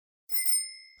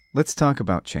Let's talk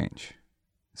about change.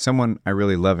 Someone I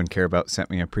really love and care about sent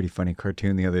me a pretty funny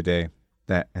cartoon the other day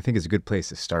that I think is a good place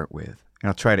to start with. And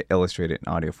I'll try to illustrate it in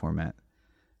audio format.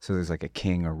 So there's like a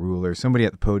king or ruler, somebody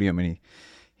at the podium, and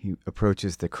he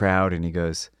approaches the crowd and he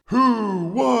goes, "Who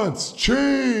wants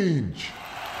change?"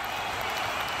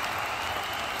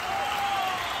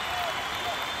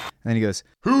 And then he goes,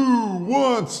 "Who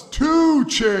wants to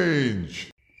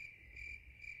change?"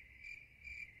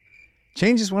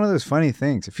 Change is one of those funny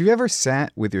things. If you've ever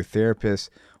sat with your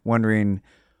therapist wondering,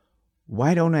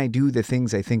 why don't I do the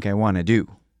things I think I want to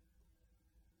do?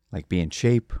 Like be in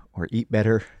shape or eat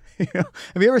better.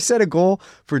 Have you ever set a goal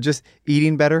for just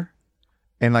eating better?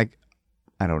 And I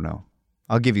don't know.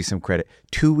 I'll give you some credit.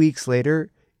 2 weeks later,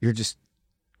 you're just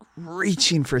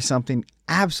reaching for something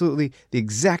absolutely the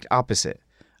exact opposite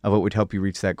of what would help you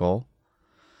reach that goal.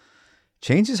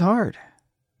 Change is hard.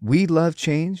 We love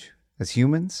change as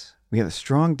humans. We have a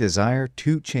strong desire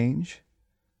to change.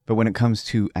 But when it comes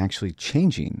to actually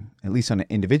changing, at least on an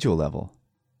individual level,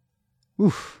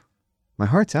 my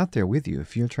heart's out there with you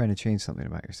if you're trying to change something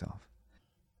about yourself.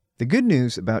 The good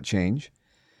news about change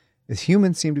is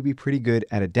humans seem to be pretty good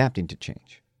at adapting to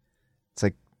change. It's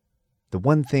like the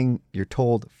one thing you're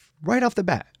told right off the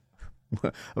bat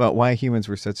about why humans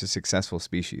were such a successful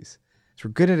species. So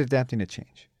we're good at adapting to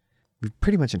change. We've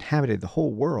pretty much inhabited the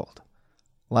whole world.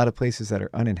 A lot of places that are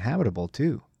uninhabitable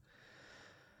too.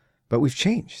 But we've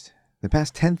changed. The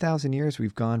past 10,000 years,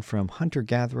 we've gone from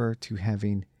hunter-gatherer to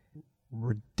having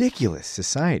ridiculous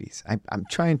societies. I'm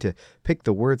trying to pick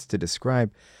the words to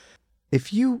describe.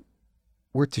 If you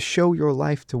were to show your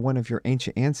life to one of your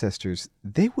ancient ancestors,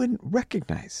 they wouldn't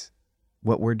recognize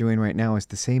what we're doing right now as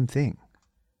the same thing.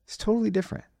 It's totally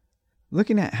different.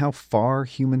 Looking at how far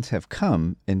humans have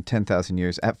come in 10,000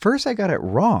 years, at first I got it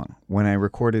wrong when I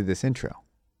recorded this intro.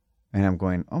 And I'm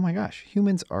going, oh my gosh,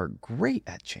 humans are great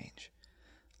at change.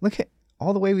 Look at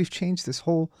all the way we've changed this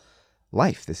whole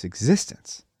life, this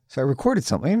existence. So I recorded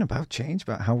something about change,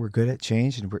 about how we're good at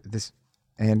change,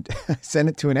 and I sent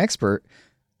it to an expert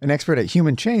at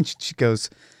human change. She goes,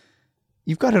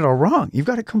 you've got it all wrong. You've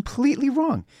got it completely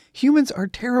wrong. Humans are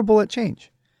terrible at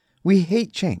change. We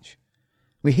hate change.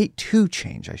 We hate to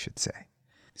change, I should say.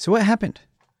 So what happened?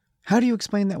 How do you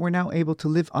explain that we're now able to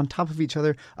live on top of each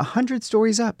other 100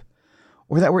 stories up?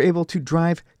 Or that we're able to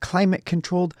drive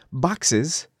climate-controlled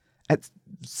boxes at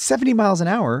 70 miles an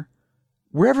hour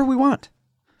wherever we want?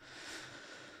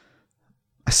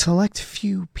 A select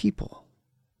few people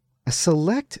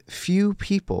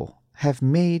have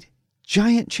made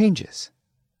giant changes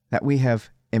that we have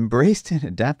embraced and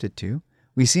adapted to.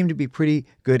 We seem to be pretty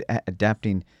good at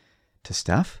adapting to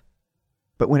stuff.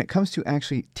 But when it comes to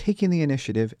actually taking the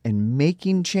initiative and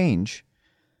making change,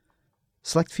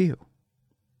 select few.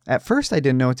 At first, I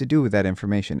didn't know what to do with that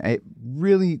information. It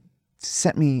really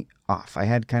set me off. I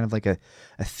had kind of like a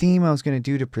theme I was going to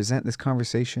do to present this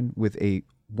conversation with a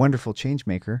wonderful change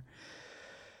maker,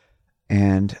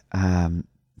 and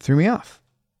threw me off.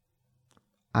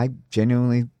 I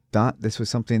genuinely thought this was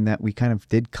something that we kind of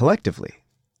did collectively.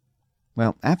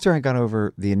 Well, after I got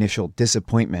over the initial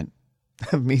disappointment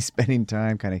of me spending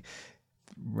time kind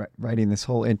of writing this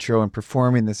whole intro and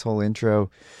performing this whole intro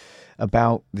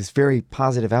about this very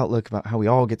positive outlook about how we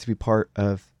all get to be part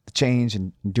of the change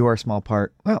and do our small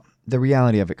part, well, the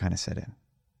reality of it kind of set in.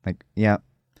 Like, yeah,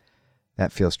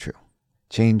 that feels true.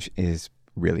 Change is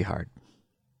really hard.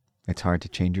 It's hard to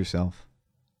change yourself.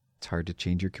 It's hard to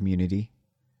change your community.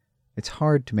 It's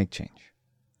hard to make change.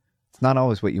 It's not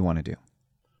always what you want to do.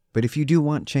 But if you do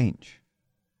want change,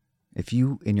 if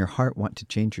you in your heart want to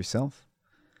change yourself,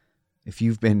 if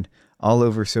you've been all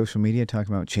over social media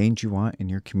talking about change you want in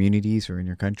your communities or in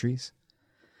your countries,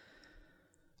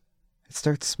 it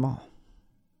starts small.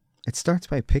 It starts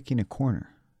by picking a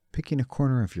corner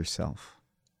of yourself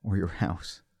or your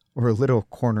house or a little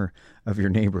corner of your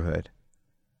neighborhood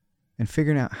and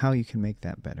figuring out how you can make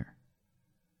that better.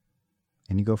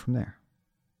 And you go from there,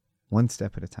 one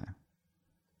step at a time.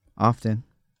 Often,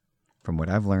 from what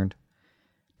I've learned,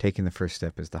 taking the first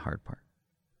step is the hard part.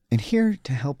 And here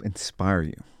to help inspire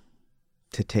you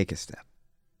to take a step,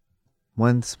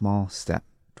 one small step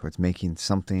towards making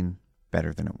something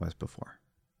better than it was before,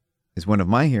 is one of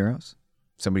my heroes,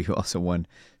 somebody who also won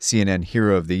CNN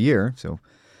Hero of the Year, so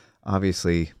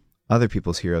obviously other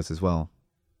people's heroes as well,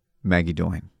 Maggie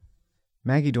Doyne.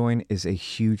 Maggie Doyne is a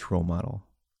huge role model.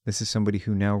 This is somebody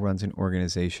who now runs an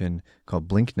organization called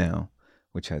Blink Now,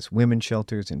 which has women's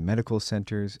shelters and medical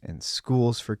centers and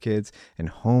schools for kids and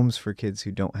homes for kids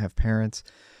who don't have parents.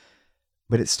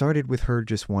 But it started with her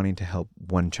just wanting to help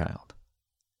one child.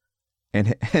 And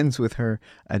it ends with her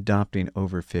adopting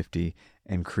over 50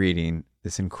 and creating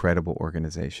this incredible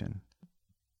organization.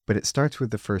 But it starts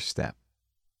with the first step.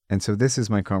 And so this is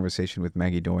my conversation with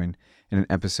Maggie Doyne in an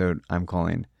episode I'm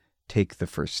calling Take the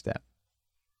First Step.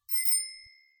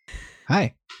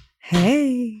 Hi.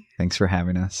 Hey. Thanks for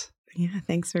having us. Yeah,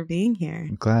 thanks for being here.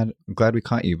 I'm glad we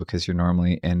caught you because you're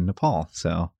normally in Nepal.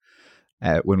 So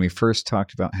when we first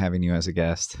talked about having you as a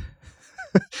guest,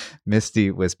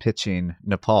 Misty was pitching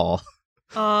Nepal.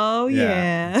 Oh,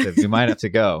 yeah. Said, we might have to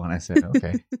go. And I said,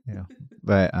 okay.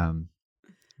 But I'm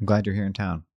glad you're here in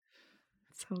town.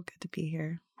 So good to be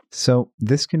here. So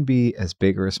this can be as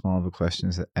big or as small of a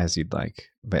question as you'd like,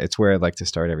 but it's where I'd like to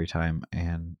start every time.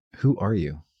 And who are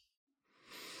you?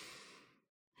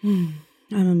 I'm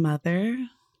a mother.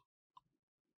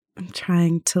 I'm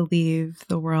trying to leave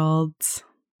the world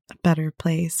a better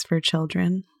place for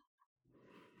children.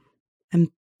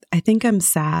 I think I'm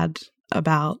sad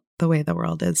about the way the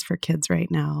world is for kids right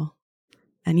now.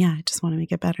 And yeah, I just want to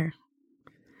make it better.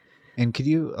 And could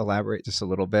you elaborate just a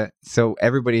little bit? So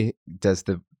everybody does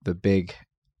the big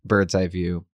bird's eye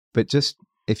view, but just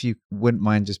if you wouldn't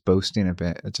mind just boasting a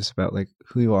bit, just about like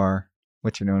who you are,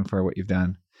 what you're known for, what you've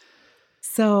done.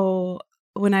 So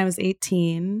when I was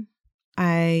 18,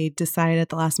 I decided at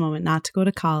the last moment not to go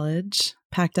to college,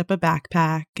 packed up a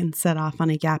backpack and set off on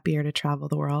a gap year to travel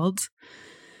the world,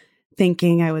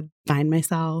 thinking I would find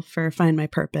myself or find my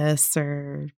purpose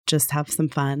or just have some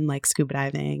fun like scuba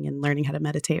diving and learning how to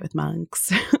meditate with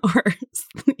monks or,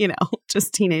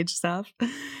 just teenage stuff.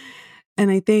 And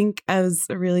I think I was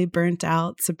a really burnt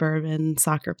out suburban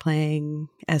soccer playing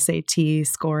SAT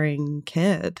scoring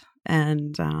kid.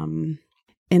 And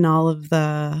in all of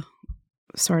the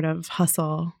sort of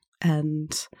hustle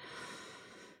and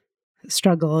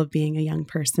struggle of being a young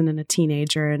person and a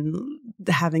teenager and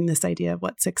having this idea of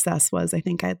what success was, I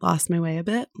think I'd lost my way a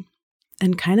bit.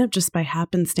 And kind of just by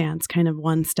happenstance, kind of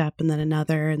one step and then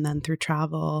another, and then through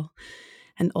travel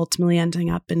and ultimately ending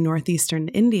up in northeastern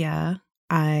India,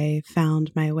 I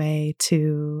found my way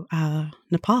to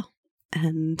Nepal.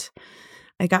 And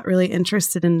I got really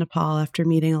interested in Nepal after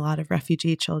meeting a lot of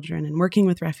refugee children and working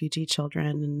with refugee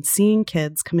children and seeing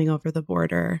kids coming over the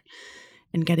border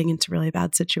and getting into really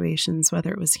bad situations,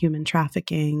 whether it was human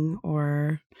trafficking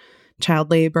or child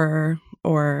labor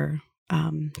or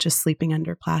just sleeping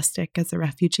under plastic as a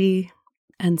refugee.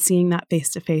 And seeing that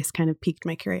face-to-face kind of piqued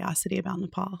my curiosity about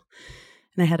Nepal.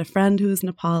 And I had a friend who was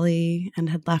Nepali and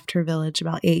had left her village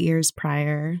about 8 years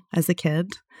prior as a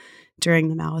kid during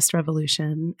the Maoist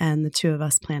revolution. And the two of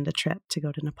us planned a trip to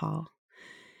go to Nepal.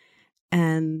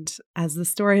 And as the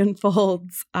story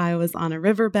unfolds, I was on a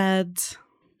riverbed,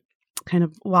 kind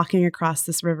of walking across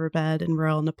this riverbed in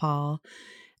rural Nepal,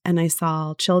 and I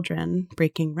saw children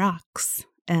breaking rocks.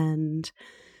 And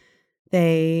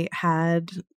they had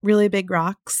really big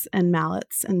rocks and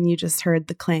mallets, and you just heard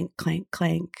the clank, clank,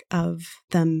 clank of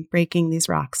them breaking these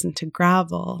rocks into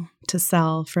gravel to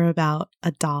sell for about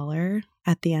 $1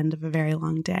 at the end of a very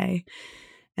long day.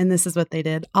 And this is what they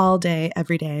did all day,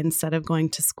 every day, instead of going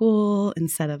to school,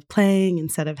 instead of playing,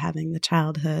 instead of having the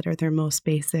childhood or their most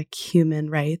basic human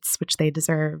rights, which they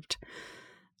deserved.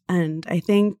 And I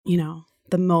think,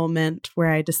 the moment where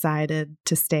I decided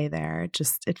to stay there,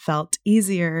 it felt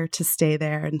easier to stay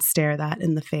there and stare that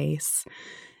in the face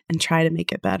and try to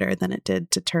make it better than it did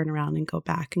to turn around and go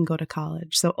back and go to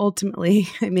college. So ultimately,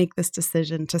 I make this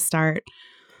decision to start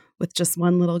with just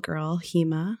one little girl,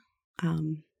 Hema.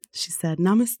 She said,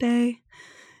 "Namaste."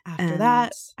 After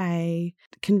that, I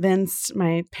convinced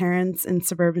my parents in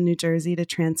suburban New Jersey to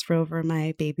transfer over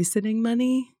my babysitting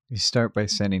money. You start by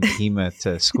sending Hema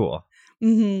to school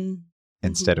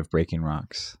instead of breaking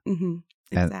rocks.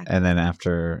 Exactly. And then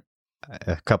after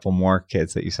a couple more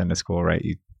kids that you send to school, right,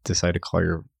 you decide to call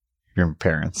your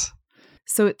parents.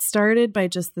 So it started by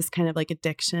just this kind of like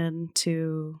addiction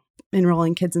to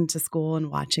enrolling kids into school and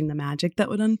watching the magic that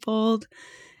would unfold.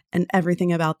 And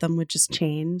everything about them would just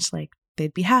change. Like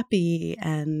they'd be happy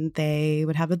and they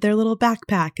would have their little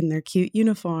backpack and their cute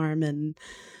uniform and,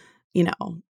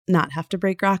 not have to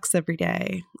break rocks every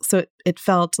day. So it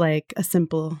felt like a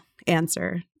simple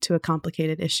answer to a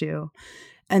complicated issue.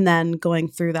 And then going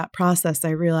through that process,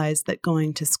 I realized that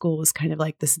going to school was kind of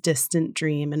like this distant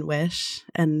dream and wish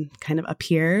and kind of up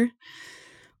here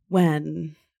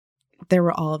when there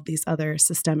were all of these other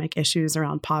systemic issues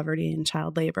around poverty and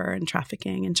child labor and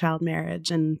trafficking and child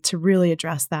marriage. And to really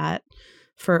address that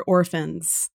for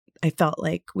orphans, I felt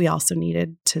like we also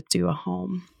needed to do a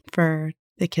home for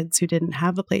the kids who didn't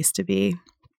have a place to be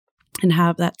and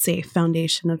have that safe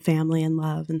foundation of family and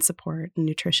love and support and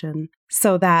nutrition.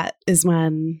 So that is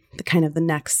when the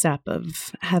next step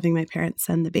of having my parents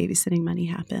send the babysitting money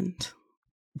happened.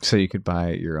 So you could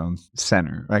buy your own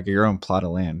center, like your own plot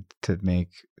of land to make.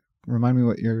 Remind me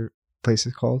what your place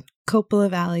is called? Coppola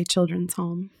Valley Children's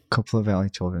Home. Coppola Valley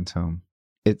Children's Home.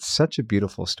 It's such a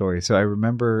beautiful story. So I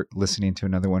remember listening to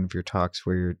another one of your talks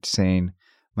where you're saying,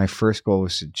 my first goal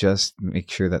was to just make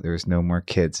sure that there's no more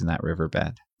kids in that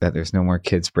riverbed, that there's no more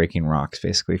kids breaking rocks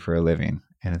basically for a living.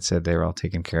 And it said they were all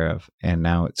taken care of. And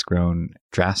now it's grown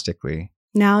drastically.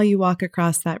 Now you walk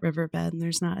across that riverbed and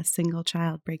there's not a single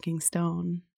child breaking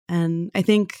stone. And I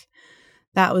think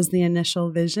that was the initial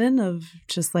vision of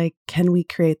just like, can we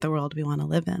create the world we want to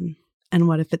live in? And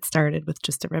what if it started with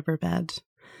just a riverbed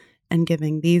and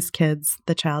giving these kids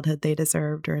the childhood they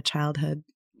deserved, or a childhood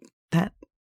that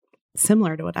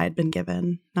similar to what I'd been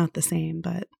given, not the same,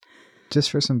 but.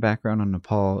 Just for some background on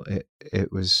Nepal,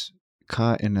 it was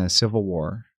caught in a civil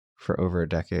war for over a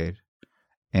decade.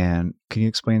 And can you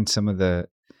explain some of the,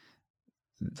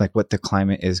 like what the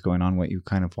climate is going on, what you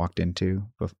kind of walked into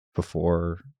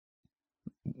before,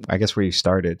 I guess where you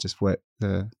started, just what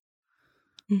the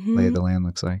lay of the land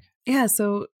looks like? Yeah,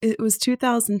 so it was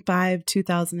 2005,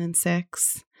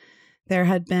 2006. There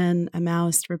had been a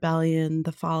Maoist rebellion,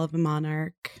 the fall of a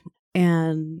monarch,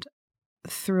 and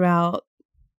throughout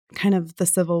kind of the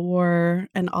civil war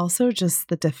and also just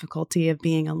the difficulty of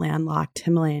being a landlocked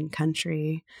Himalayan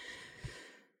country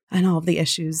and all of the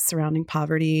issues surrounding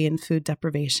poverty and food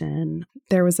deprivation,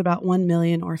 there was about 1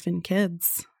 million orphan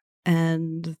kids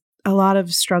and a lot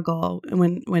of struggle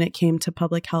when it came to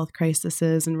public health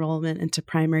crises, enrollment into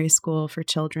primary school for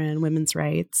children, women's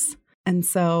rights. And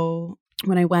so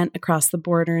when I went across the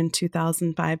border in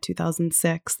 2005,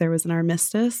 2006, there was an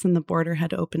armistice and the border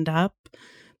had opened up,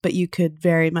 but you could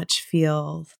very much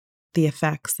feel the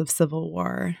effects of civil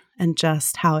war and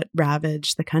just how it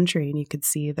ravaged the country. And you could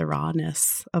see the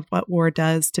rawness of what war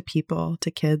does to people, to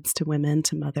kids, to women,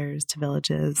 to mothers, to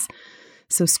villages.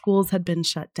 So schools had been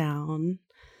shut down.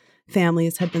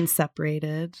 Families had been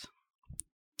separated.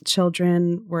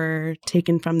 Children were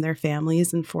taken from their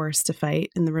families and forced to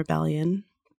fight in the rebellion.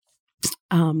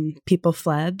 People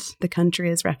fled the country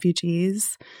as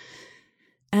refugees.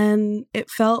 And it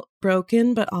felt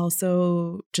broken, but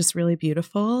also just really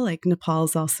beautiful. Like Nepal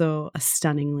is also a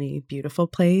stunningly beautiful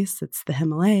place. It's the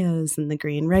Himalayas and the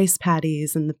green rice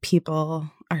paddies, and the people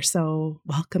are so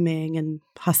welcoming and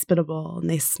hospitable, and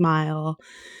they smile.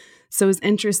 So it was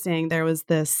interesting. There was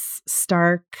this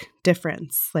stark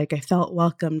difference. Like I felt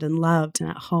welcomed and loved and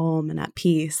at home and at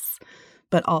peace,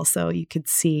 but also you could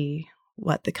see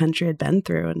what the country had been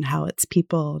through and how its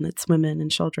people and its women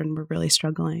and children were really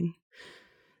struggling.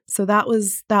 So that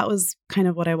was kind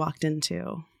of what I walked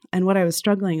into and what I was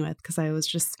struggling with, because I was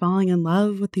just falling in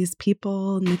love with these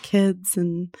people and the kids,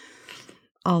 and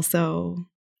also,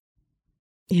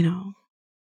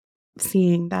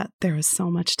 seeing that there was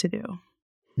so much to do.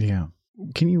 Yeah.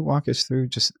 Can you walk us through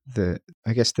just the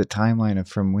timeline of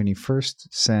from when you first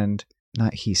send,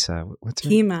 not Hisa, what's her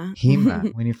Hema.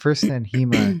 Hema. When you first send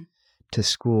Hema to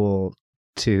school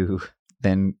to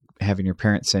then having your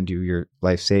parents send you your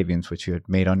life savings, which you had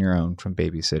made on your own from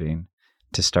babysitting,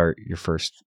 to start your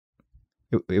first,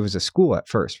 it was a school at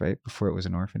first, right? Before it was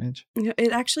an orphanage?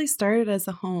 It actually started as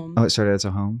a home. Oh, it started as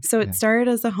a home? So it started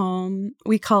as a home.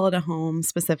 We call it a home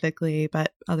specifically,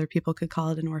 but other people could call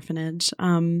it an orphanage.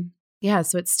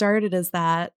 So it started as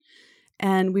that.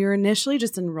 And we were initially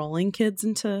just enrolling kids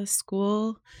into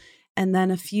school. And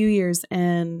then a few years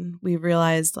in, we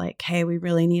realized like, hey, we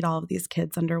really need all of these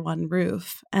kids under one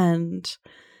roof. And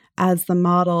as the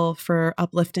model for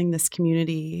uplifting this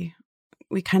community,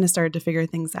 we kind of started to figure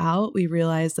things out. We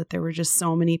realized that there were just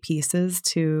so many pieces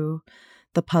to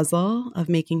the puzzle of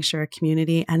making sure a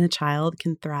community and a child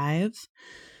can thrive.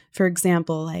 For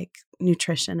example, like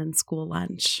nutrition and school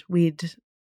lunch. We'd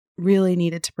really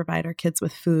needed to provide our kids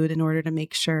with food in order to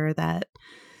make sure that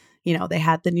they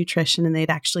had the nutrition and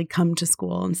they'd actually come to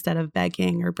school instead of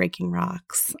begging or breaking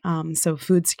rocks. So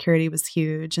food security was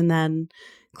huge. And then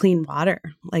clean water.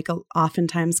 Like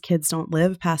oftentimes kids don't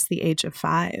live past the age of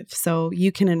 5. So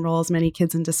you can enroll as many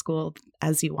kids into school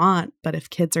as you want. But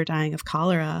if kids are dying of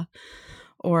cholera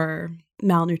or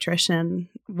malnutrition,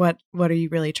 what are you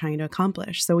really trying to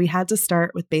accomplish? So we had to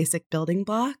start with basic building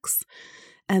blocks.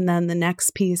 And then the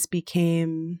next piece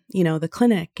became, the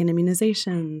clinic and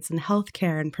immunizations and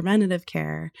healthcare and preventative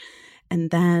care. And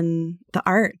then the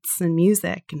arts and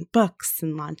music and books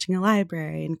and launching a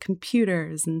library and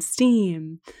computers and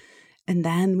STEAM. And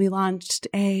then we launched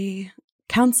a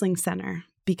counseling center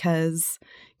because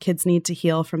kids need to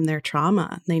heal from their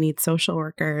trauma. They need social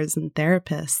workers and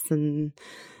therapists and,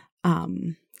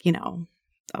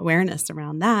 awareness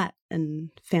around that and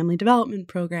family development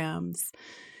programs.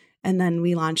 And then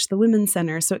we launched the Women's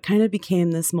Center. So it kind of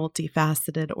became this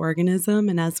multifaceted organism.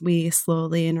 And as we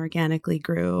slowly and organically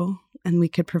grew and we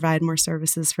could provide more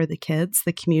services for the kids,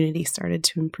 the community started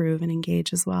to improve and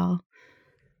engage as well.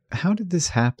 How did this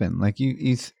happen? Like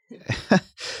you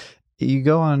you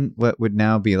go on what would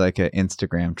now be like an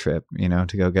Instagram trip,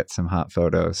 to go get some hot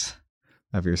photos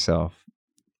of yourself.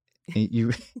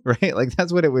 You right? Like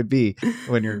that's what it would be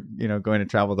when you're, going to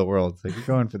travel the world. It's like you're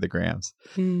going for the grams.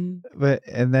 And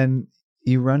then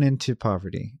you run into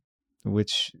poverty,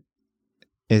 which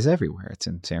is everywhere. It's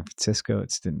in San Francisco,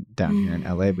 it's down here in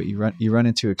LA, but you run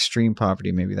into extreme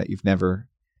poverty maybe that you've never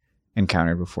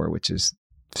encountered before, which is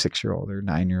 6-year-old or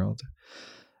 9-year-old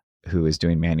who is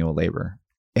doing manual labor.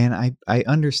 And I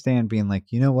understand being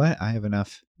like, you know what? I have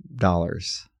enough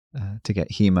dollars to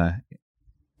get Hema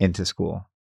into school.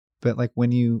 But like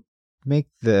when you make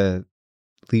the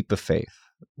leap of faith,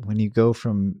 when you go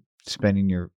from spending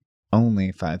your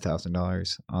only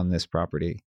 $5,000 on this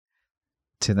property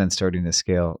to then starting to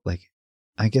scale, like,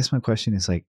 I guess my question is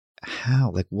like,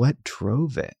 how? Like, what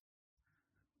drove it?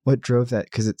 What drove that?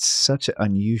 Because it's such an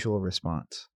unusual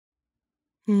response,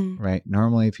 right?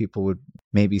 Normally people would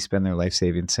maybe spend their life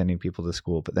savings sending people to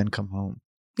school, but then come home.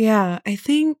 Yeah, I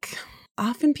think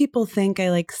often people think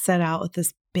I like set out with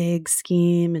this big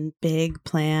scheme and big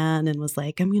plan and was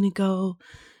like, I'm going to go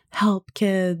help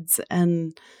kids.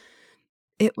 And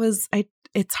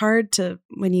it's hard to,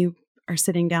 when you are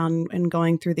sitting down and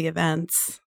going through the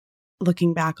events,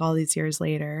 looking back all these years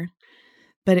later,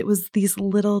 but it was these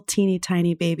little teeny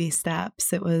tiny baby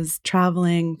steps. It was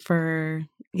traveling for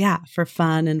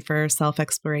fun and for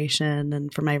self-exploration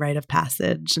and for my rite of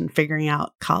passage and figuring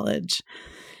out college.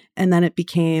 And then it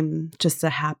became just a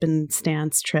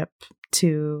happenstance trip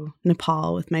to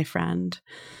Nepal with my friend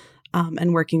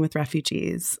and working with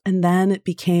refugees. And then it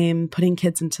became putting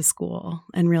kids into school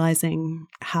and realizing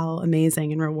how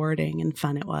amazing and rewarding and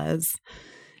fun it was.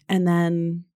 And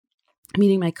then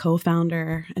meeting my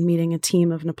co-founder and meeting a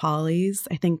team of Nepalis,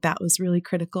 I think that was really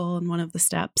critical and one of the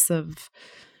steps of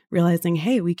realizing,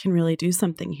 hey, we can really do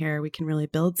something here. We can really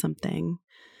build something.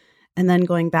 And then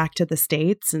going back to the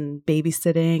States and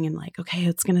babysitting and like, okay,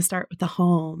 it's going to start with a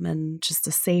home and just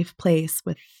a safe place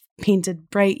with painted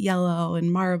bright yellow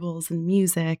and marbles and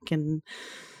music and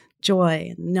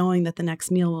joy and knowing that the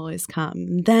next meal will always come.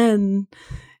 And then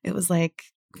it was like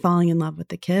falling in love with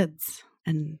the kids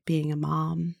and being a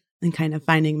mom and kind of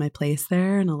finding my place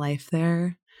there and a life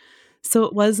there. So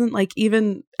it wasn't like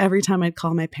even every time I'd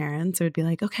call my parents, it would be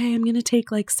like, okay, I'm going to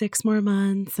take like 6 more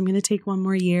months. I'm going to take 1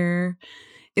 more year.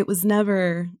 It was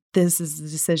never, this is the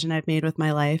decision I've made with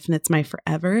my life and it's my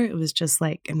forever. It was just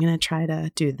like, I'm going to try to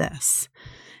do this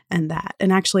and that.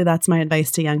 And actually, that's my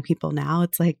advice to young people now.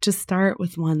 It's like, just start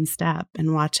with one step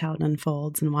and watch how it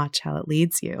unfolds and watch how it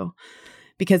leads you.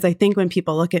 Because I think when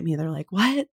people look at me, they're like,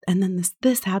 what? And then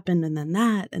this happened and then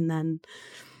that. And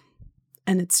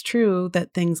it's true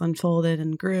that things unfolded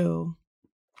and grew.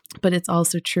 But it's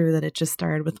also true that it just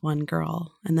started with one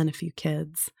girl and then a few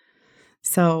kids.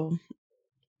 So,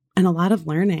 and a lot of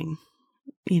learning,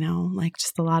 like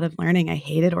just a lot of learning. I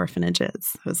hated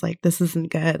orphanages. I was like, this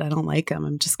isn't good. I don't like them.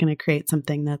 I'm just going to create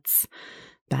something that's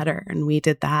better. And we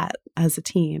did that as a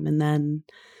team. And then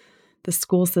the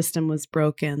school system was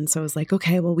broken. So I was like,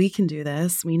 okay, well, we can do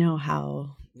this. We know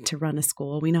how to run a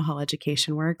school. We know how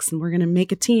education works. And we're going to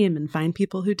make a team and find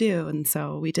people who do. And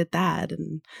so we did that.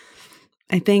 And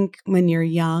I think when you're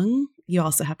young, you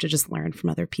also have to just learn from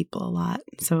other people a lot.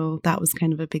 So that was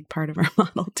kind of a big part of our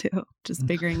model too. Just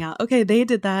figuring out, okay, they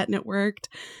did that and it worked.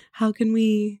 How can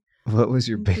we? What was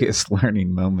your biggest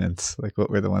learning moments? Like what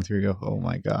were the ones where you go, oh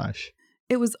my gosh?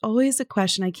 It was always a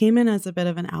question. I came in as a bit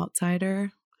of an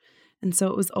outsider. And so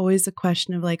it was always a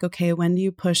question of like, okay, when do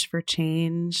you push for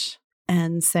change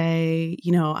and say,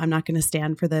 I'm not going to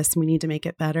stand for this. We need to make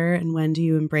it better. And when do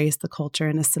you embrace the culture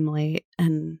and assimilate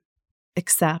and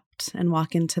accept and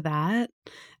walk into that?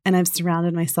 And I've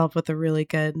surrounded myself with a really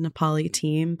good Nepali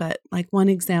team. But like one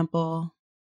example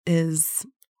is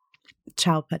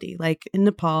chowpatty. Like in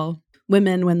Nepal,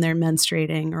 women, when they're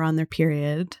menstruating or on their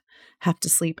period, have to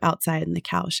sleep outside in the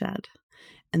cowshed.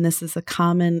 And this is a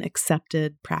common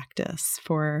accepted practice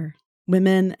for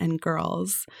women and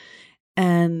girls.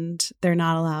 And they're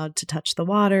not allowed to touch the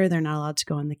water. They're not allowed to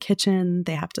go in the kitchen.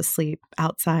 They have to sleep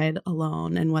outside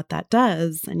alone. And what that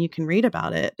does, and you can read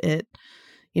about it, it,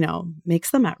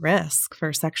 makes them at risk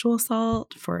for sexual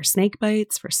assault, for snake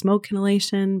bites, for smoke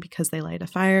inhalation, because they light a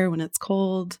fire when it's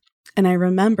cold. And I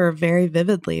remember very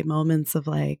vividly moments of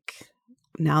like,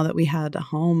 now that we had a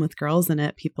home with girls in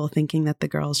it, people thinking that the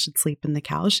girls should sleep in the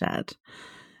cowshed.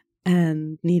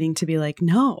 and needing to be like,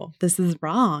 no, this is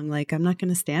wrong. Like, I'm not going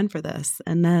to stand for this.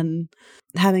 And then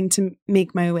having to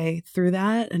make my way through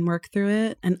that and work through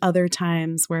it. And other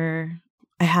times where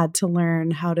I had to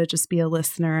learn how to just be a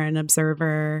listener and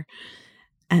observer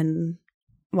and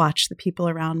watch the people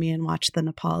around me and watch the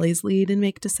Nepalis lead and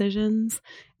make decisions.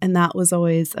 And that was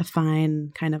always a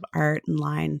fine kind of art and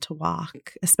line to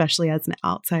walk, especially as an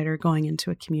outsider going into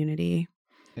a community.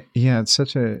 Yeah, it's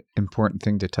such an important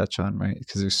thing to touch on, right?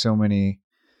 Because there's so many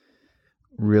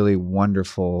really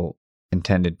wonderful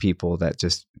intended people that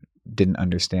just didn't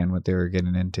understand what they were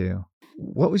getting into.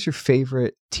 What was your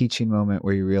favorite teaching moment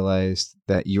where you realized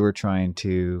that you were trying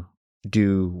to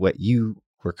do what you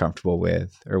were comfortable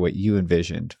with or what you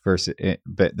envisioned versus it,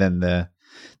 but then the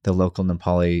local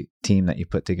Nepali team that you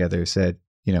put together said,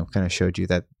 kind of showed you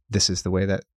that this is the way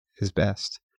that is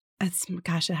best?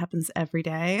 It happens every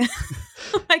day.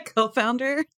 My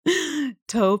co-founder,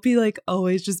 Topi,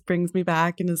 always just brings me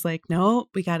back and is like, no,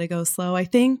 we got to go slow. I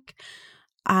think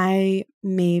I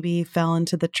maybe fell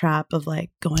into the trap of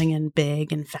going in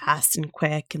big and fast and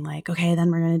quick and okay,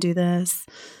 then we're going to do this.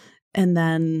 And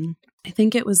then I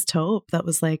think it was Tope that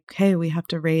was like, hey, we have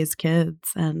to raise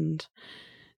kids and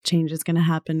change is going to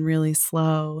happen really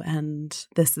slow. And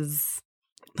this is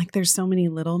there's so many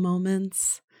little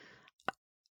moments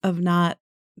of not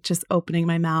just opening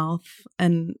my mouth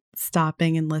and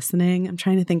stopping and listening. I'm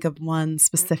trying to think of one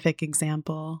specific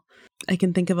example. I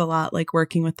can think of a lot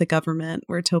working with the government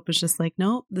where Tope is just like,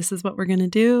 nope, this is what we're going to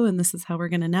do. And this is how we're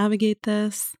going to navigate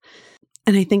this.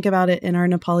 And I think about it in our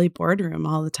Nepali boardroom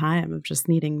all the time of just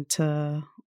needing to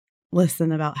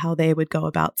listen about how they would go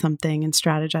about something and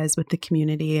strategize with the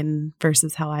community and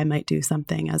versus how I might do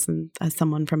something as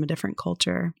someone from a different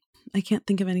culture. I can't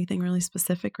think of anything really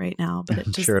specific right now, but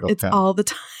it's all the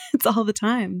time. It's all the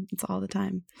time. It's all the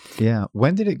time. Yeah.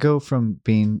 When did it go from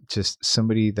being just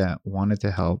somebody that wanted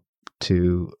to help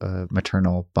to a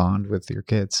maternal bond with your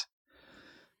kids?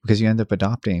 Because you end up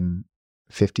adopting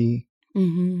 50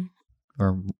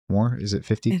 or more. Is it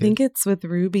 50 I think it's with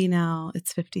Ruby now.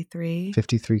 It's 53.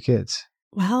 53 kids.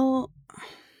 Well,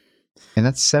 and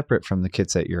that's separate from the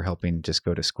kids that you're helping just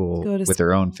go to school with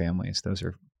their own families. Those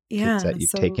are kids that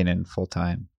you've taken in full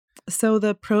time. So the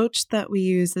approach that we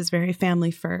use is very family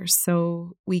first.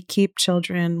 So we keep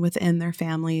children within their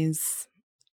families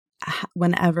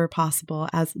whenever possible,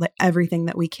 as everything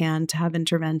that we can to have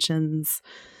interventions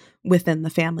within the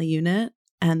family unit.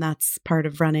 And that's part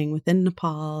of running within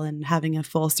Nepal and having a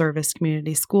full service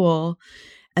community school.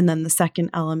 And then the second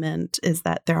element is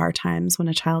that there are times when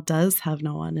a child does have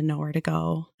no one and nowhere to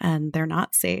go and they're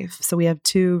not safe. So we have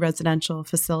 2 residential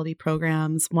facility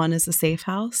programs. One is a safe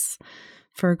house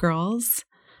for girls,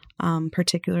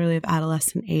 particularly of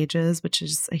adolescent ages, which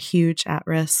is a huge at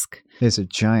risk. There's a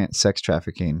giant sex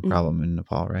trafficking problem in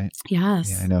Nepal, right? Yes.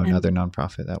 Yeah, I know another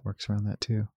nonprofit that works around that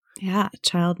too. Yeah,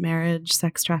 child marriage,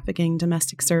 sex trafficking,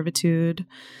 domestic servitude.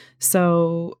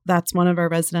 So that's one of our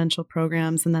residential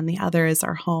programs. And then the other is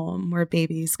our home where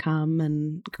babies come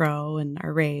and grow and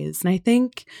are raised. And I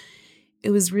think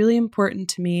it was really important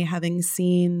to me, having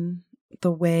seen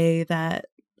the way that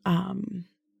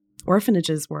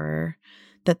orphanages were,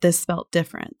 that this felt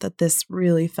different, that this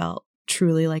really felt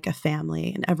truly like a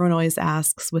family. And everyone always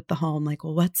asks with the home,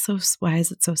 well, why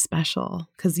is it so special?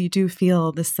 Because you do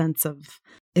feel this sense of,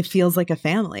 it feels like a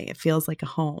family. It feels like a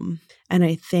home. And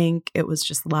I think it was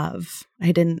just love.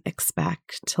 I didn't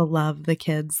expect to love the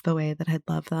kids the way that I'd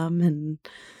love them. And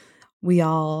we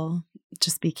all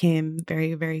just became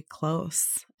very, very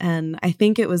close. And I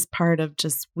think it was part of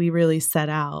just, we really set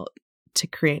out to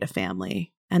create a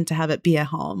family and to have it be a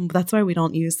home. That's why we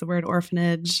don't use the word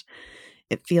orphanage.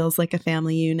 It feels like a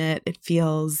family unit. It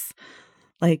feels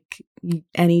like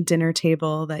any dinner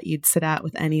table that you'd sit at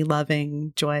with any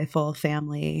loving, joyful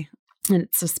family. And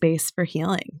it's a space for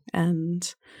healing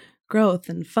and growth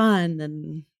and fun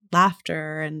and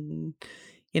laughter and,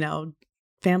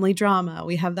 family drama.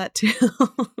 We have that too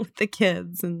with the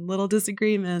kids and little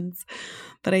disagreements.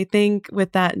 But I think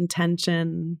with that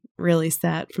intention really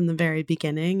set from the very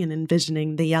beginning and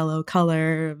envisioning the yellow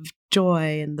color of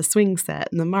joy and the swing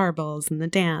set and the marbles and the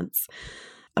dance,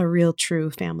 a real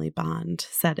true family bond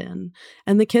set in.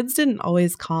 And the kids didn't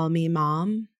always call me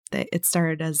mom. It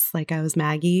started as I was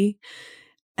Maggie.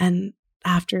 And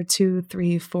after 2,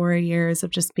 3, 4 years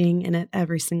of just being in it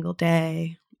every single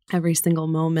day, every single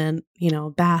moment,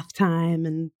 bath time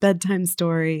and bedtime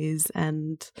stories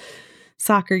and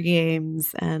soccer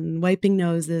games and wiping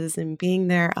noses and being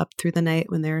there up through the night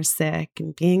when they were sick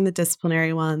and being the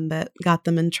disciplinary one that got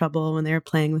them in trouble when they were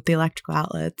playing with the electrical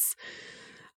outlets.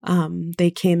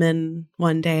 They came in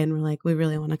one day and were like, we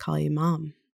really want to call you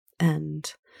mom. And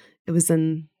it was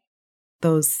in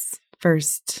those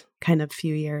first kind of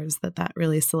few years that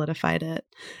really solidified it.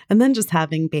 And then just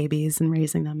having babies and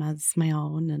raising them as my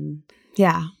own. And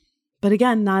yeah. But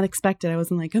again, not expected. I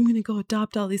wasn't like, I'm going to go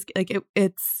adopt all these. Like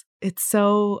it's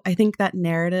so, I think that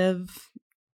narrative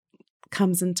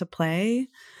comes into play.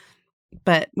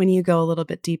 But when you go a little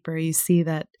bit deeper, you see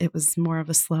that it was more of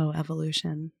a slow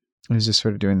evolution. It was just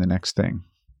sort of doing the next thing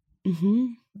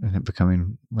and it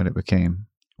becoming what it became.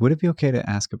 Would it be okay to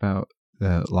ask about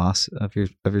the loss of your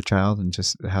child and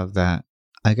just how that,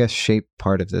 I guess, shaped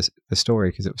part of the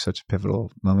story, because it was such a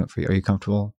pivotal moment for you? Are you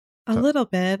comfortable? A little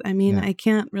bit. I mean, Yeah. I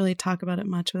can't really talk about it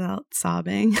much without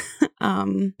sobbing.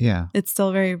 Yeah. It's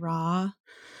still very raw.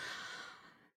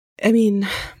 I mean,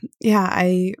 yeah,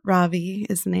 Ravi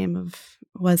was the name of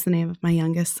my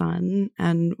youngest son,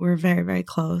 and we're very, very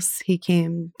close. He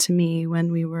came to me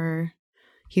when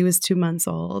he was 2 months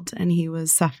old, and he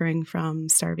was suffering from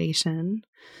starvation,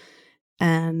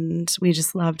 and we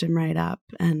just loved him right up.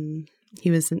 And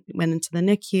he went into the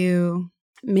NICU,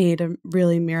 made a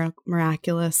really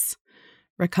miraculous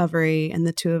recovery, and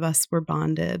the two of us were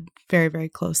bonded very, very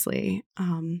closely.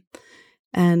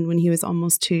 And when he was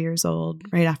almost 2 years old,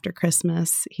 right after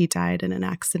Christmas, he died in an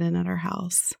accident at our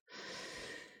house.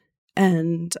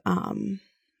 And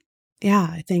yeah,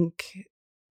 I think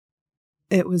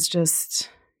it was just,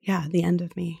 the end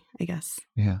of me, I guess.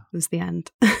 Yeah. It was the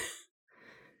end.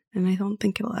 And I don't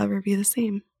think it'll ever be the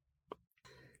same.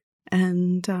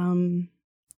 And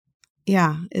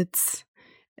it's,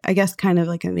 I guess, kind of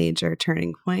like a major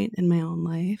turning point in my own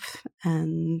life,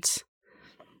 and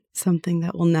something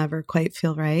that will never quite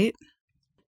feel right.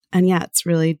 And yeah, it's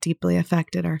really deeply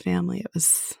affected our family. It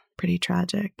was pretty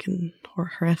tragic and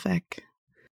horrific.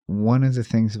 One of the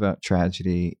things about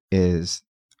tragedy is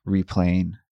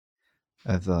replaying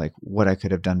of like what I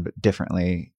could have done but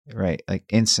differently, right? Like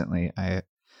instantly, I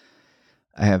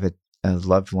have a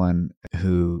loved one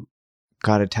who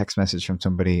got a text message from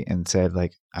somebody and said,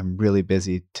 like, I'm really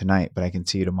busy tonight, but I can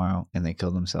see you tomorrow. And they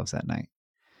killed themselves that night.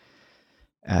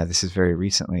 This is very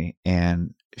recently.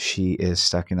 And she is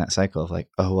stuck in that cycle of like,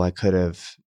 oh, well, I could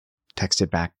have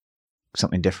texted back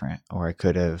something different, or I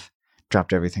could have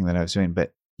dropped everything that I was doing.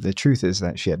 But the truth is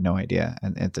that she had no idea.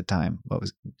 And at the time, what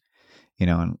was,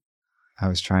 and I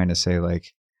was trying to say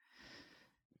like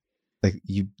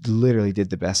you literally did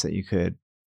the best that you could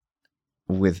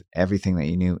with everything that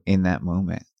you knew in that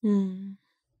moment.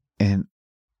 And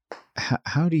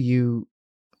how do you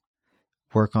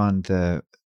work on the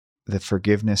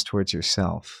forgiveness towards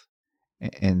yourself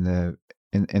and the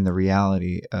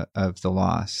reality of the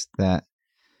loss, that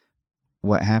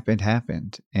what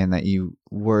happened and that you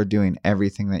were doing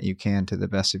everything that you can to the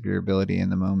best of your ability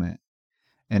in the moment,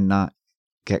 and not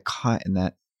get caught in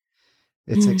that?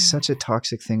 It's like such a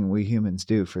toxic thing we humans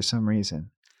do for some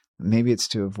reason. Maybe it's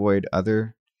to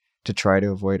try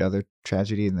to avoid other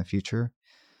tragedy in the future.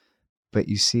 But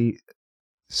you see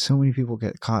so many people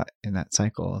get caught in that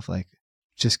cycle of like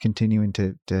just continuing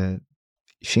to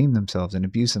shame themselves and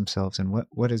abuse themselves. And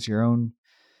what is your own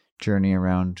journey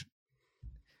around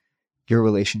your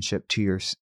relationship to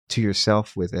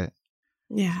yourself with it?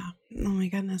 Yeah. Oh my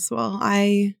goodness. Well,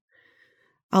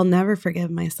 I'll never forgive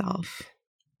myself.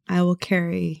 I will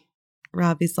carry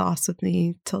Ravi's loss with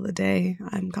me till the day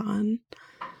I'm gone.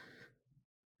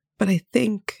 But I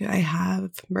think I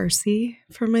have mercy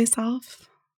for myself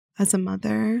as a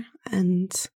mother,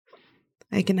 and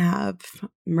I can have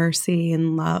mercy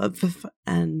and love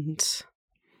and,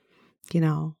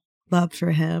 love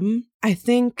for him. I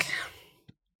think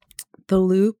the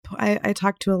loop, I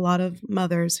talked to a lot of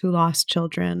mothers who lost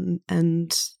children,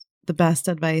 and the best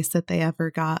advice that they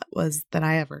ever got was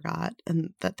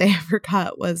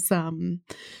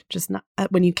just not,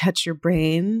 when you catch your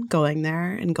brain going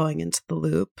there and going into the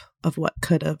loop of what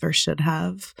could have or should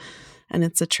have. And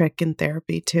it's a trick in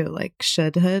therapy too. Like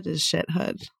shouldhood is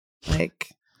shithood. Like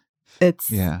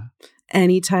it's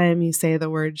anytime you say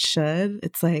the word should,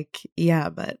 it's like, yeah,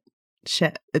 but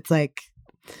shit. It's like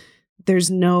there's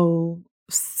no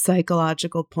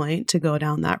psychological point to go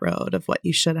down that road of what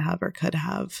you should have or could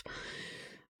have,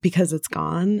 because it's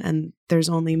gone and there's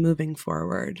only moving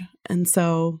forward. And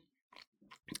so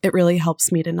it really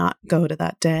helps me to not go to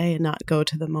that day and not go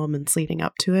to the moments leading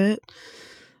up to it.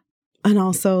 And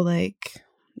also like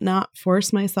not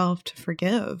force myself to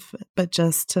forgive, but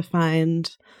just to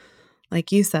find,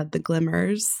 like you said, the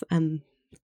glimmers and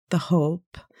the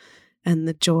hope and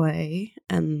the joy,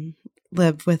 and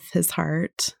live with his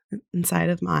heart inside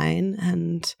of mine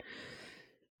and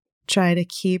try to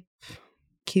keep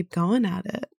going at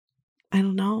it. I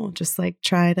don't know, just like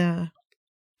try to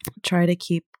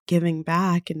keep giving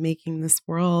back and making this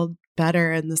world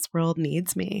better, and this world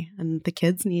needs me, and the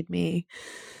kids need me.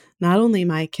 Not only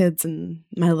my kids in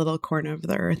my little corner of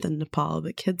the earth in Nepal,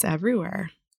 but kids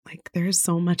everywhere. Like, there's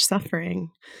so much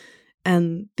suffering.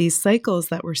 And these cycles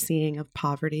that we're seeing of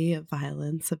poverty, of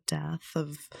violence, of death,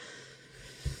 of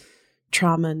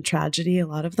trauma and tragedy, a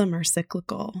lot of them are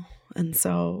cyclical. And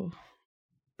so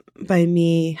by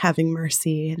me having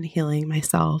mercy and healing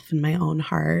myself and my own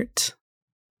heart,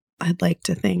 I'd like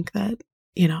to think that,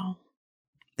 you know,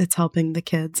 it's helping the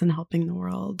kids and helping the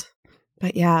world.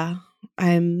 But yeah,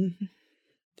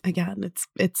 again,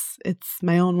 it's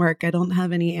my own work. I don't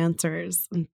have any answers.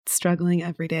 I'm struggling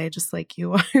every day, just like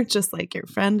you are, just like your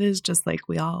friend is, just like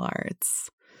we all are.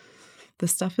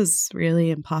 This stuff is really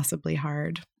impossibly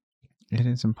hard. It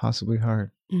is impossibly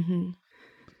hard. Mm-hmm.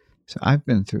 So I've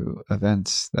been through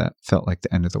events that felt like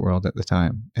the end of the world at the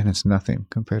time, and it's nothing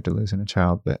compared to losing a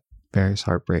child, but various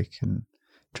heartbreak and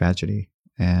tragedy.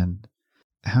 And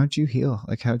how'd you heal?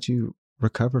 Like, how'd you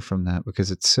recover from that?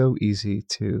 Because it's so easy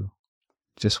to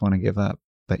just want to give up,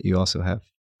 but you also have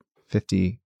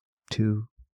 52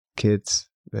 kids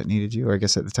that needed you, or I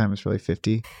guess at the time it was really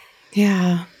 50.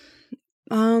 Yeah.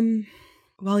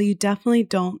 Well, you definitely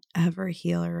don't ever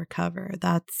heal or recover.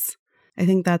 I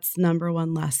think that's number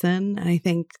one lesson. And I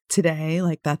think today,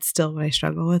 like, that's still what I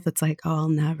struggle with. It's like, oh, I'll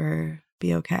never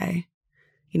be okay.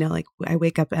 You know, like, I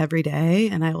wake up every day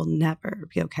and I will never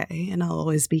be okay, and I'll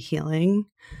always be healing.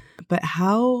 But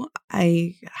how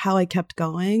I kept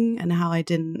going and how I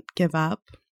didn't give up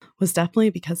was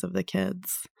definitely because of the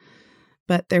kids.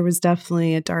 But there was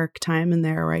definitely a dark time in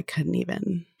there where I couldn't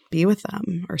even be with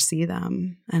them or see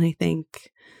them. And I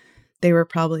think they were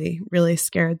probably really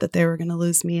scared that they were going to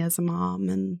lose me as a mom.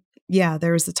 And yeah,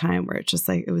 there was a time where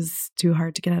it was too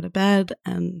hard to get out of bed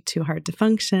and too hard to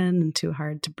function and too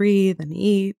hard to breathe and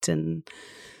eat. And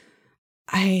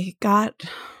I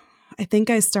think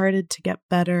I started to get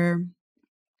better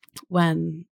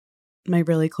when my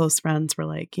really close friends were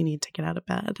like, you need to get out of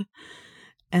bed,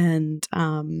 and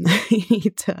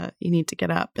you need to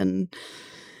get up. And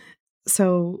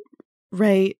so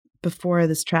right before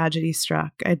this tragedy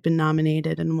struck, I'd been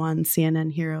nominated and won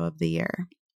CNN Hero of the Year.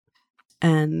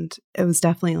 And it was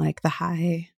definitely like the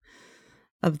high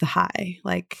of the high.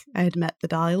 Like, I had met the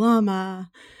Dalai Lama.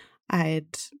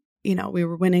 We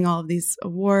were winning all of these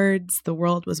awards. The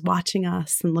world was watching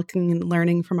us and looking and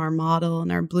learning from our model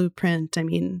and our blueprint. I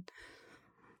mean,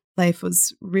 life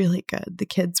was really good. The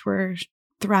kids were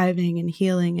thriving and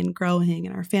healing and growing,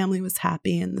 and our family was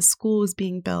happy, and the school was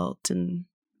being built. And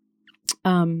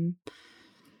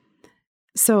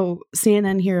so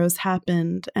CNN Heroes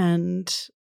happened, and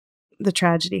the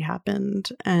tragedy happened.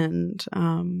 And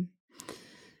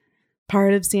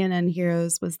part of CNN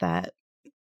Heroes was that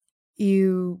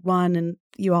you won, and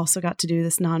you also got to do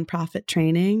this nonprofit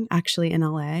training actually in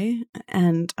LA.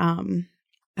 And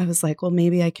I was like, well,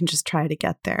 maybe I can just try to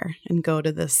get there and go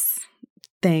to this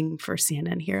thing for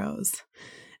CNN Heroes.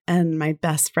 And my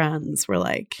best friends were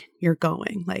like, you're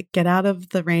going, like, get out of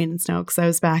the rain and snow. Cause I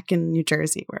was back in New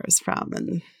Jersey, where I was from,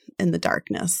 and in the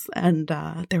darkness. And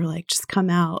they were like, just come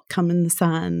out, come in the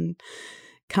sun,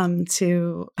 come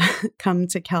to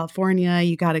California.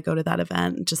 You got to go to that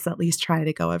event. Just at least try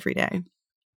to go every day.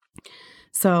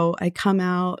 So I come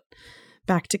out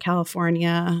back to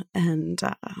California, and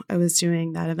I was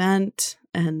doing that event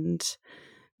and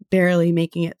barely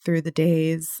making it through the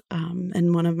days.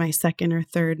 And one of my second or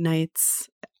third nights,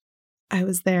 I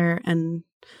was there, and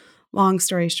long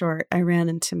story short, I ran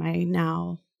into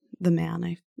the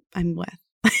man I'm with,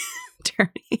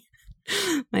 Terry,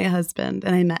 my husband,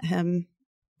 and I met him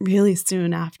really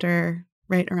soon after,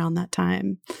 right around that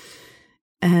time.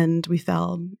 And we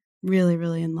fell really,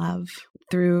 really in love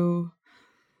through,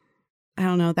 I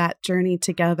don't know, that journey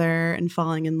together and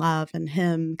falling in love, and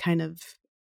him kind of,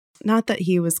 not that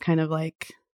he was kind of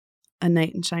like a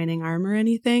knight in shining armor or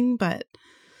anything, but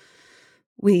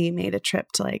we made a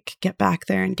trip to like get back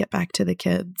there and get back to the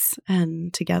kids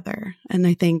and together. And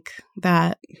I think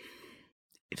that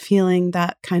feeling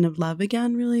that kind of love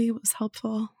again really was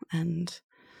helpful, and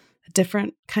a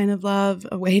different kind of love,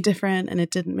 a way different, and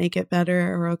it didn't make it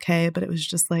better or okay, but it was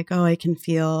just like, oh, I can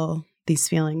feel these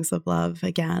feelings of love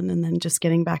again. And then just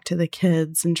getting back to the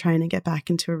kids and trying to get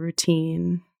back into a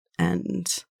routine and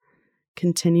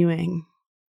continuing.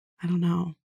 I don't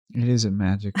know. It is a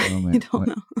magic moment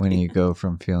when you go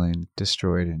from feeling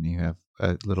destroyed and you have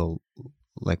a little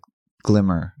like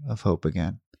glimmer of hope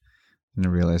again, and to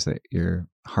realize that your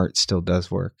heart still does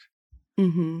work.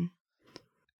 Mm-hmm.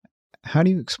 How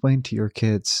do you explain to your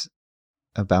kids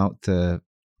about the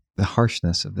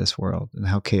harshness of this world and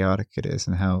how chaotic it is,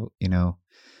 and how,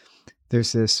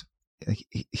 there's this, like,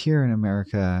 here in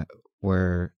America,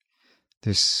 where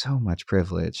there's so much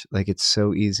privilege. Like it's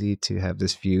so easy to have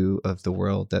this view of the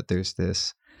world that there's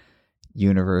this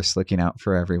universe looking out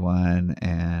for everyone.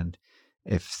 And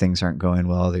if things aren't going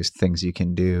well, there's things you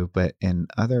can do. But in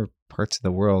other parts of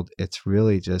the world, it's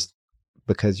really just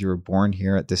because you were born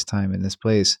here at this time in this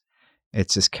place,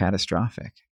 it's just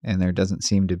catastrophic. And there doesn't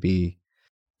seem to be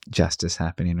justice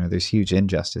happening, or there's huge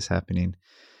injustice happening.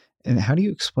 And how do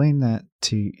you explain that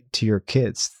to your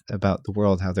kids about the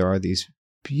world, how there are these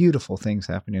beautiful things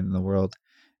happening in the world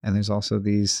and there's also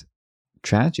these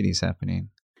tragedies happening?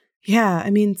 Yeah, I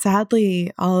mean,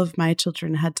 sadly, all of my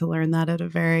children had to learn that at a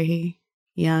very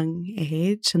young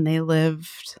age, and they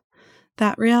lived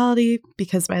that reality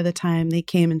because by the time they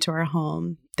came into our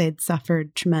home, they'd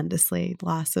suffered tremendously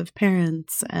loss of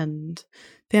parents and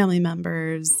family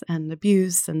members and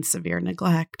abuse and severe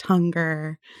neglect,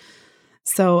 hunger.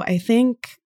 So I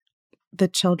think the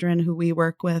children who we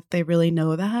work with, they really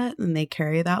know that and they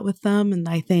carry that with them. And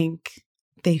I think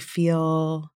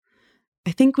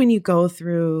when you go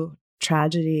through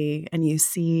tragedy and you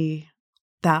see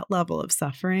that level of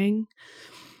suffering,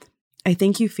 I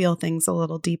think you feel things a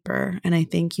little deeper, and I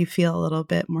think you feel a little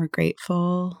bit more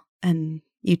grateful and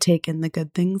you take in the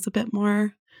good things a bit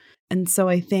more. And so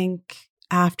I think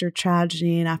after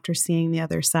tragedy and after seeing the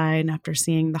other side and after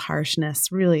seeing the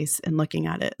harshness really and looking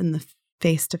at it in the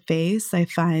face to face, I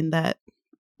find that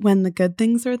when the good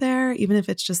things are there, even if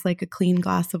it's just like a clean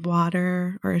glass of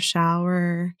water or a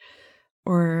shower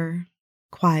or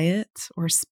quiet or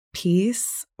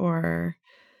peace or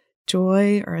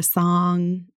joy or a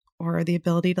song or the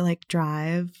ability to like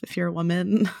drive if you're a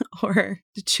woman or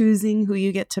choosing who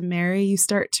you get to marry, you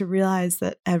start to realize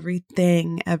that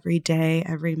everything, every day,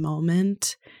 every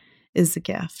moment is a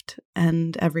gift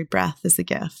and every breath is a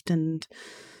gift. And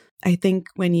I think